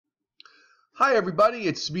Hi, everybody.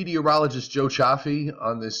 It's meteorologist Joe Chaffee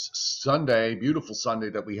on this Sunday, beautiful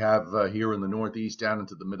Sunday that we have here in the Northeast down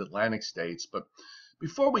into the Mid-Atlantic states. But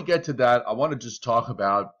before we get to that, I want to just talk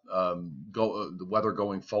about the weather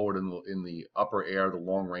going forward in the upper air, the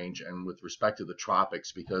long range, and with respect to the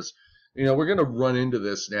tropics, because we're going to run into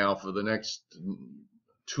this now for the next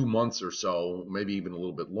 2 months or so, maybe even a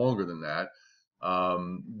little bit longer than that,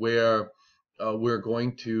 where we're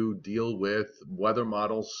going to deal with weather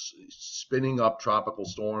models spinning up tropical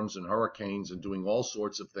storms and hurricanes and doing all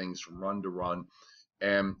sorts of things from run to run.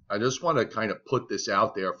 And I just want to kind of put this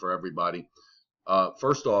out there for everybody.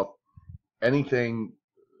 First off, anything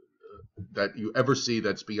that you ever see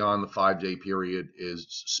that's beyond the 5-day period is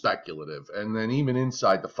speculative. And then even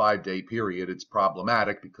inside the 5-day period, it's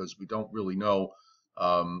problematic because we don't really know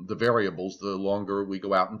the variables the longer we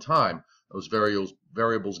go out in time. Those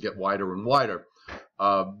variables get wider and wider.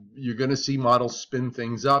 You're going to see models spin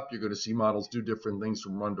things up. You're going to see models do different things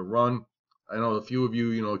from run to run. I know a few of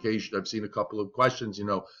you, occasionally I've seen a couple of questions,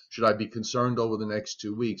 should I be concerned over the next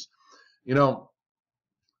 2 weeks?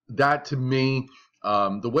 That to me,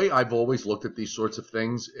 the way I've always looked at these sorts of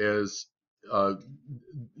things is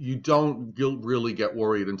you don't really get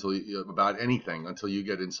worried about anything until you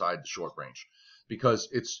get inside the short range, because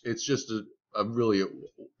it's just really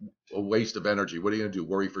a waste of energy. What are you going to do?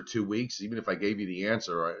 Worry for 2 weeks? Even if I gave you the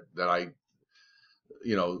answer that I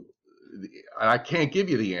can't give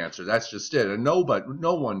you the answer. That's just it. And no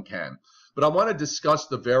one can. But I want to discuss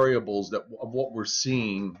the variables of what we're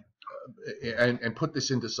seeing and put this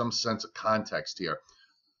into some sense of context here.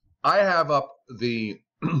 I have up the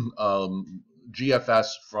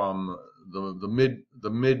GFS from the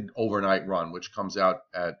mid overnight run, which comes out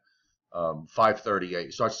at 5:30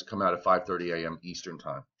 a.m. starts to come out at 5:30 a.m. Eastern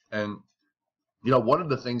time. And one of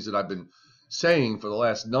the things that I've been saying for the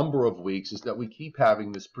last number of weeks is that we keep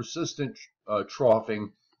having this persistent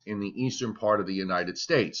troughing in the eastern part of the United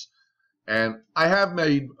States. And I have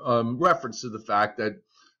made reference to the fact that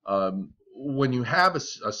when you have a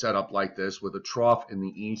setup like this with a trough in the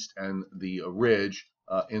east and the ridge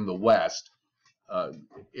in the west,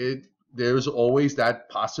 there's always that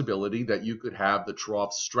possibility that you could have the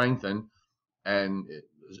trough strengthen and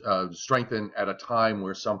strengthen at a time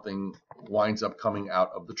where something winds up coming out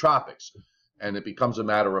of the tropics. And it becomes a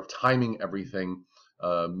matter of timing everything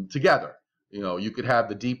together. You could have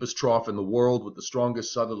the deepest trough in the world with the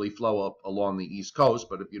strongest southerly flow up along the East Coast,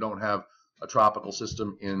 but if you don't have a tropical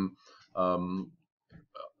system in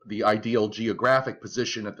the ideal geographic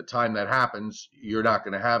position at the time that happens, you're not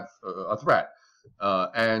going to have a threat.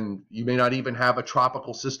 And you may not even have a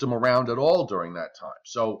tropical system around at all during that time.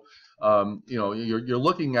 So, you're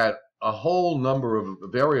looking at a whole number of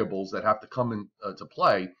variables that have to come into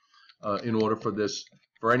play in order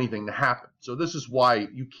for anything to happen. So this is why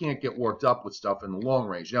you can't get worked up with stuff in the long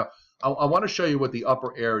range. Now, I want to show you what the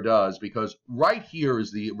upper air does, because right here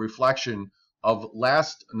is the reflection of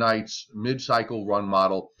last night's mid-cycle run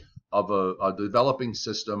model of a developing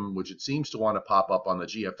system, which it seems to want to pop up on the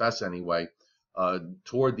GFS anyway,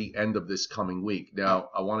 toward the end of this coming week. Now,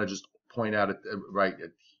 I want to just point out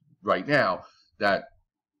right now that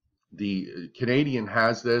the Canadian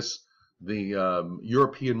has this. The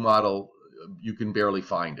European model, you can barely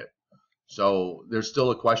find it. So there's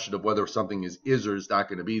still a question of whether something is or is not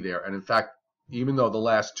going to be there. And in fact, even though the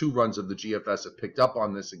last 2 runs of the GFS have picked up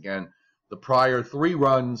on this again, the prior 3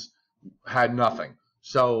 runs had nothing.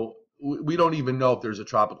 So we don't even know if there's a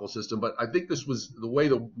tropical system. But I think this was the way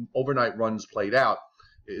the overnight runs played out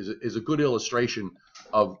is a good illustration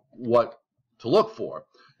of what to look for.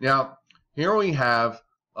 Now, here we have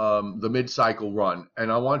the mid-cycle run,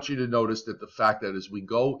 and I want you to notice that the fact that as we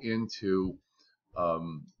go into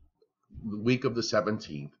the week of the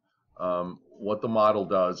 17th, what the model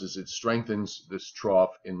does is it strengthens this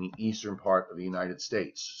trough in the eastern part of the United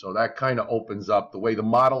States. So that kind of opens up the way the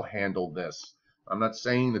model handled this. I'm not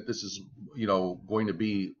saying that this is going to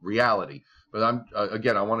be reality, but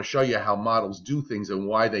again, I want to show you how models do things and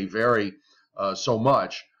why they vary so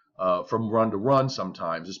much from run to run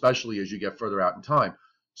sometimes, especially as you get further out in time.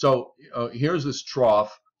 So here's this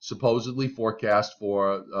trough supposedly forecast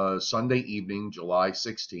for Sunday evening, July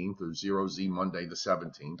 16th, or 0Z Monday the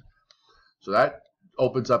 17th. So that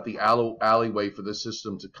opens up the alleyway for the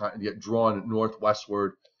system to kind of get drawn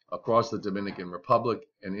northwestward across the Dominican Republic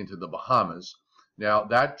and into the Bahamas. Now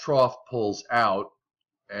that trough pulls out,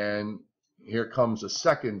 and here comes a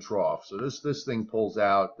second trough. So this thing pulls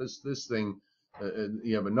out. This thing,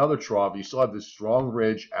 you have another trough. You still have this strong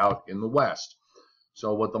ridge out in the west.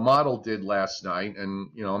 So what the model did last night, and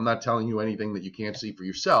I'm not telling you anything that you can't see for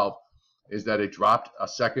yourself, is that it dropped a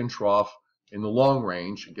second trough in the long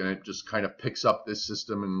range. Again, it just kind of picks up this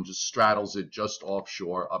system and just straddles it just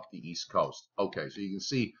offshore up the east coast. Okay, so you can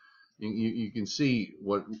see, you can see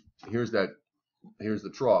what, here's the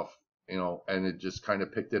trough, and it just kind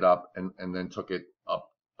of picked it up and then took it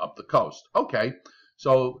up the coast. Okay,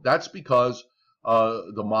 so that's because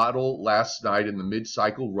the model last night in the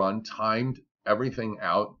mid-cycle run timed everything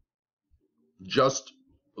out just,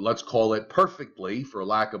 let's call it perfectly, for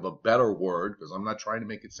lack of a better word, because I'm not trying to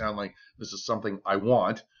make it sound like this is something I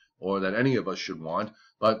want or that any of us should want,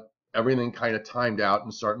 but everything kind of timed out in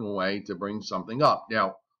a certain way to bring something up.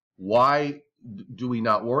 Now, why do we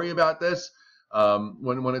not worry about this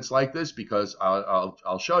when it's like this? Because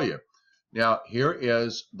I'll show you. Now, here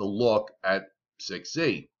is the look at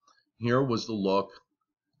 6Z. Here was the look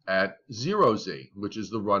at 0Z, which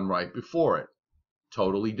is the run right before it.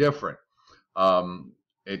 Totally different.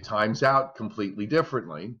 It times out completely different.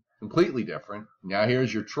 Now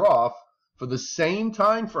here's your trough for the same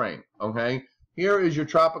time frame. Okay, here is your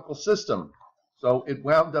tropical system. So it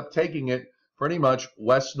wound up taking it pretty much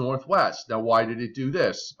west-northwest. Now, why did it do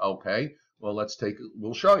this? Okay, well,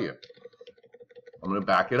 we'll show you. I'm going to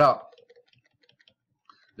back it up.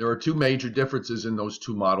 There are two major differences in those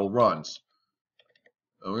two model runs.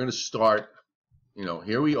 And we're going to start,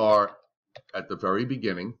 here we are at the very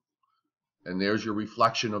beginning. And there's your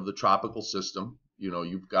reflection of the tropical system.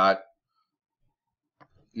 You've got,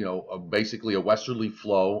 basically a westerly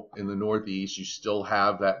flow in the northeast. You still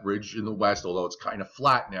have that ridge in the west, although it's kind of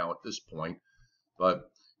flat now at this point. But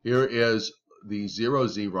here is the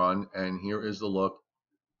 0Z run, and here is the look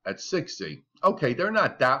at 6Z. Okay, they're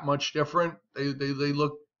not that much different. They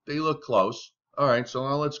look close. All right, so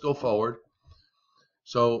now let's go forward.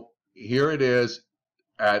 So here it is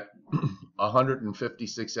at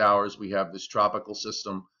 156 hours. We have this tropical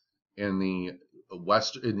system in the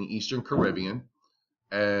Eastern Caribbean,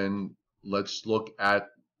 and let's look at,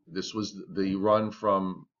 this was the run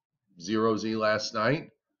from 0Z last night.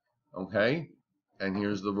 Okay, and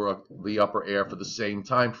here's the upper air for the same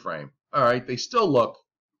time frame. All right, they still look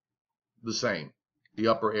the same. The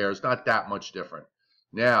upper air is not that much different.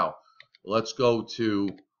 Now let's go to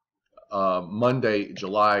Monday,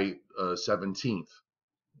 July 17th.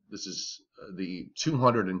 This is the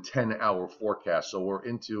 210-hour forecast, so we're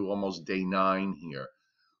into almost day 9 here.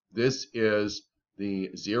 This is the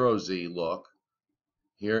 0Z look.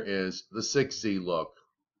 Here is the 6Z look.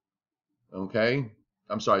 Okay,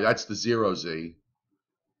 I'm sorry, that's the 0Z.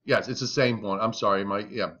 Yes, it's the same one. I'm sorry,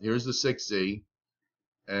 here's the 6Z,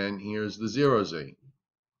 and here's the 0Z.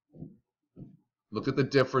 Look at the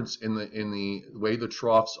difference in the way the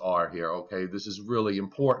troughs are here. Okay, this is really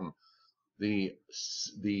important. The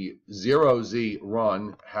 0Z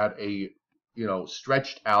run had a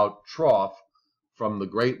stretched out trough from the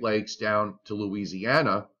Great Lakes down to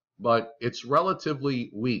Louisiana, but it's relatively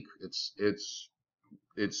weak. It's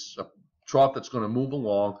a trough that's going to move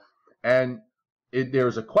along, and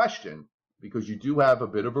there's a question, because you do have a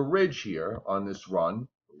bit of a ridge here on this run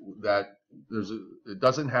that it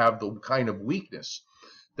doesn't have the kind of weakness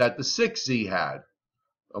that the 6Z had.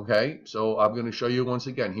 Okay, so I'm going to show you once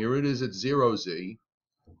again. Here it is at 0Z,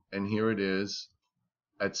 and here it is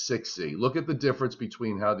at 6Z. Look at the difference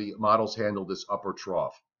between how the models handle this upper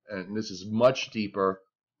trough. And this is much deeper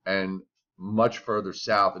and much further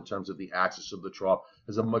south in terms of the axis of the trough.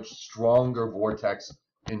 There's a much stronger vortex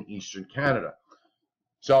in eastern Canada.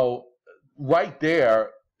 So right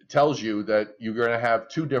there tells you that you're going to have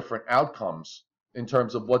two different outcomes in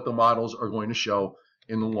terms of what the models are going to show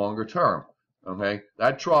in the longer term. Okay,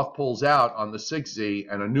 that trough pulls out on the 6Z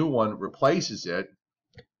and a new one replaces it.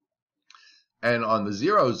 And on the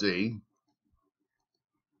 0Z,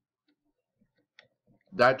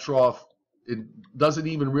 that trough, it doesn't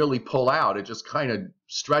even really pull out. It just kind of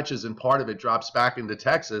stretches, and part of it drops back into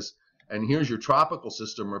Texas. And here's your tropical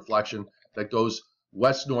system reflection that goes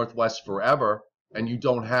west-northwest forever, and you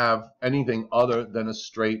don't have anything other than a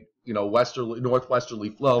straight,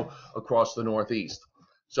 northwesterly flow across the northeast.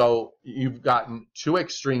 So you've gotten two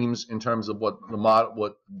extremes in terms of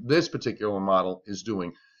what this particular model is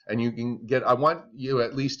doing. And you can get, I want you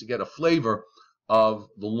at least to get a flavor of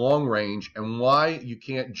the long range and why you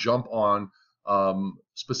can't jump on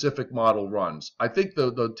specific model runs. I think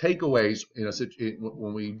the takeaways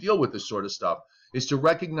when we deal with this sort of stuff is to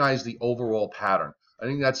recognize the overall pattern. I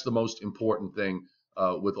think that's the most important thing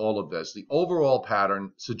with all of this. The overall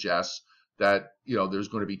pattern suggests that there's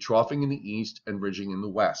going to be troughing in the east and ridging in the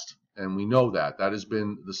west, and we know that has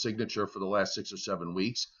been the signature for the last 6 or 7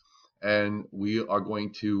 weeks, and we are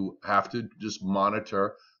going to have to just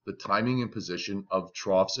monitor the timing and position of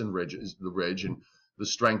troughs and ridges, the ridge and the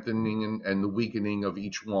strengthening and the weakening of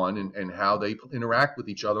each one, and how they interact with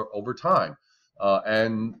each other over time.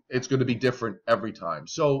 And it's going to be different every time.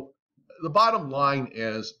 So the bottom line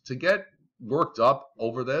is, to get worked up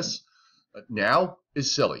over this now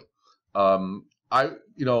is silly. I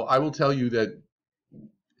will tell you that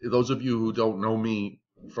those of you who don't know me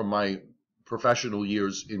from my professional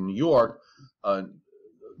years in New York,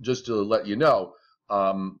 just to let you know,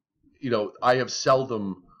 I have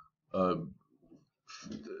seldom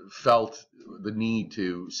felt the need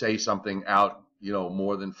to say something out,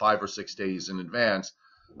 more than 5 or 6 days in advance.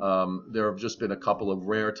 There have just been a couple of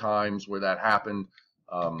rare times where that happened.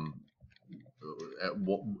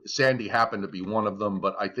 Sandy happened to be one of them,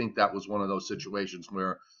 but I think that was one of those situations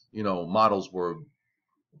where, models were,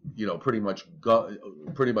 pretty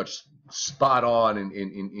much spot on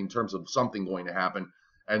in terms of something going to happen,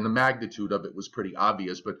 and the magnitude of it was pretty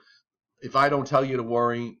obvious. But if I don't tell you to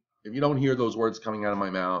worry, if you don't hear those words coming out of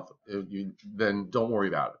my mouth, then don't worry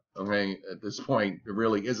about it. Okay, at this point, there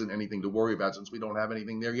really isn't anything to worry about, since we don't have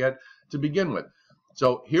anything there yet to begin with.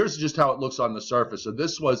 So here's just how it looks on the surface. So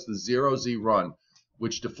this was the 0Z run,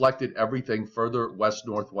 which deflected everything further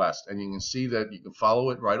west-northwest. And you can see that you can follow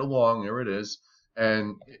it right along. There it is.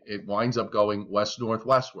 And it winds up going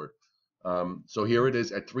west-northwestward. So here it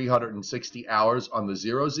is at 360 hours on the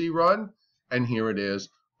 0Z run. And here it is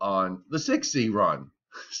on the 6Z run.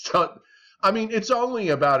 So, I mean, it's only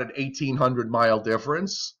about an 1,800-mile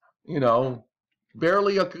difference.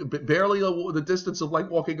 Barely the distance of like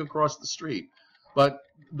walking across the street. But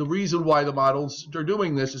the reason why the models are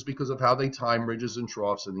doing this is because of how they time ridges and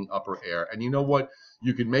troughs in the upper air. And you know what?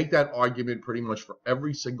 You can make that argument pretty much for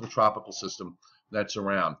every single tropical system that's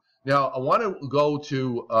around. Now, I want to go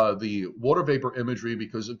to the water vapor imagery,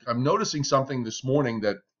 because I'm noticing something this morning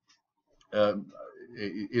that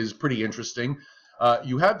is pretty interesting.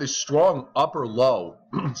 You have this strong upper low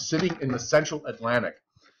sitting in the central Atlantic.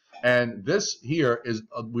 And this here is,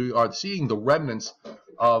 we are seeing the remnants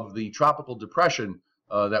of the tropical depression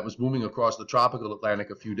that was moving across the tropical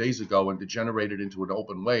Atlantic a few days ago and degenerated into an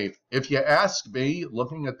open wave. If you ask me,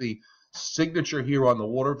 looking at the signature here on the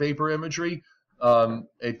water vapor imagery,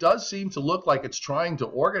 it does seem to look like it's trying to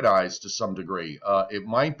organize to some degree. It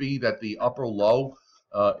might be that the upper low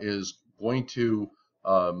is going to,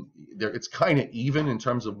 it's kind of even in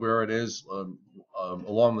terms of where it is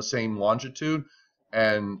along the same longitude.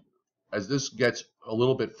 And as this gets a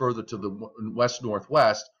little bit further to the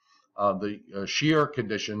west-northwest, the shear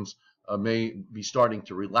conditions may be starting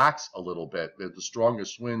to relax a little bit. The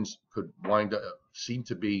strongest winds could seem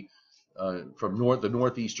to be from the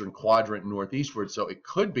northeastern quadrant northeastward. So it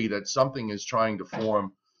could be that something is trying to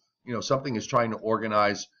form, something is trying to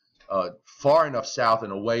organize far enough south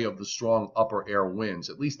and away of the strong upper air winds.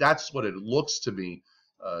 At least that's what it looks to be.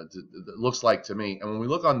 It looks like to me. And when we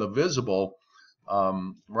look on the visible,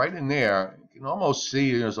 right in there, you can almost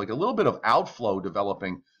see there's like a little bit of outflow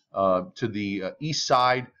developing to the east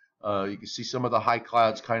side. You can see some of the high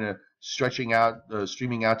clouds kind of stretching out,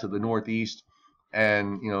 streaming out to the northeast,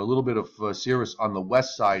 and a little bit of cirrus on the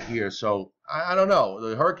west side here. So I don't know.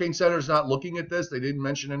 The Hurricane Center is not looking at this. They didn't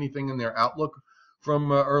mention anything in their outlook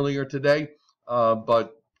from earlier today,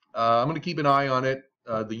 but I'm going to keep an eye on it.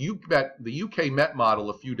 The UK Met model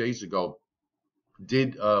a few days ago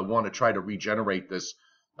did want to try to regenerate this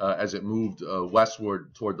as it moved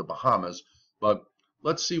westward toward the Bahamas, but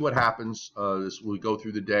let's see what happens as we go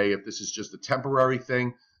through the day. If this is just a temporary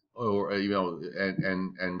thing, or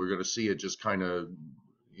and we're going to see it just kind of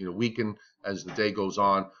weaken as the day goes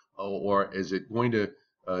on, or is it going to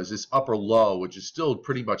is this upper low, which is still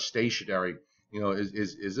pretty much stationary,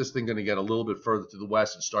 is this thing going to get a little bit further to the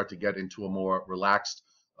west and start to get into a more relaxed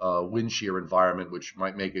wind shear environment, which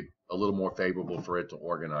might make it a little more favorable for it to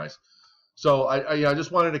organize. So I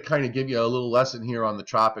just wanted to kind of give you a little lesson here on the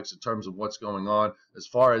tropics in terms of what's going on. As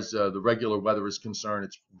far as the regular weather is concerned,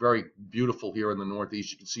 it's very beautiful here in the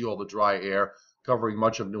Northeast. You can see all the dry air covering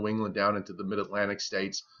much of New England down into the mid-Atlantic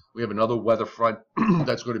states. We have another weather front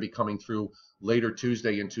that's going to be coming through later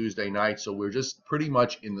Tuesday and Tuesday night. So we're just pretty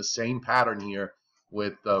much in the same pattern here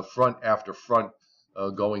with front after front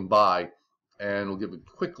going by. And we'll give a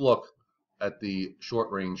quick look at the short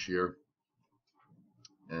range here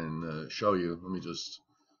and show you. Let me just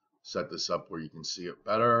set this up where you can see it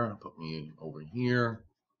better. Put me over here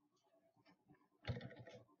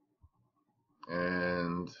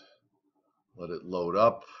and let it load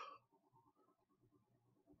up.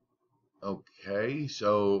 Okay,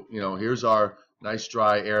 so here's our nice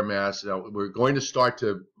dry air mass. Now we're going to start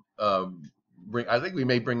to bring. I think we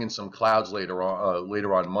may bring in some clouds later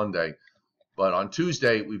on Monday, but on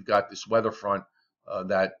Tuesday we've got this weather front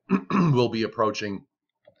that will be approaching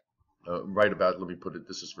right about, let me put it,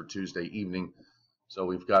 this is for Tuesday evening. So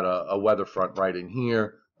we've got a weather front right in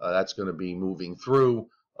here. That's going to be moving through.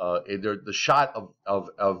 The shot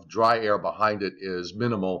of dry air behind it is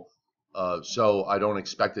minimal. So I don't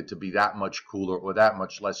expect it to be that much cooler or that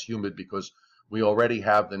much less humid, because we already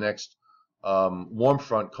have the next warm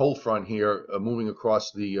front, cold front here moving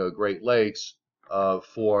across the Great Lakes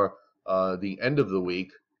for the end of the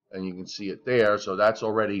week. And you can see it there. So that's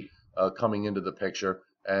already coming into the picture.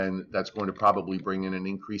 And that's going to probably bring in an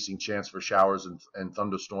increasing chance for showers and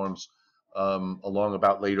thunderstorms along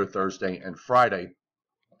about later Thursday and Friday,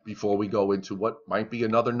 before we go into what might be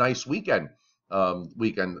another nice weekend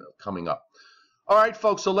coming up. All right,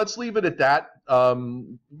 folks. So let's leave it at that. I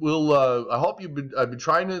hope I've been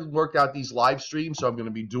trying to work out these live streams, so I'm going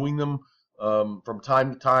to be doing them from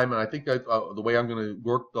time to time. And I think the way I'm going to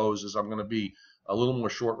work those is I'm going to be a little more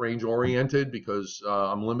short range oriented, because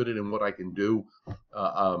I'm limited in what I can do.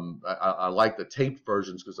 I like the taped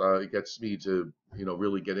versions because it gets me to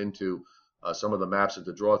really get into some of the maps and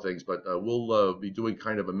to draw things. But we'll be doing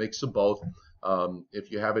kind of a mix of both.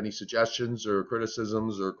 If you have any suggestions or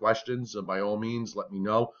criticisms or questions, by all means, let me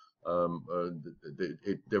know.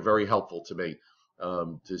 They're very helpful to me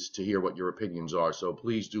to hear what your opinions are. So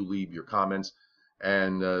please do leave your comments.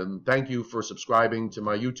 And thank you for subscribing to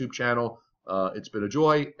my YouTube channel. It's been a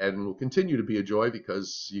joy, and will continue to be a joy,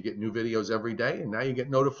 because you get new videos every day, and now you get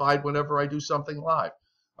notified whenever I do something live.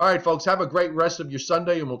 All right, folks, have a great rest of your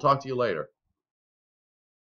Sunday, and we'll talk to you later.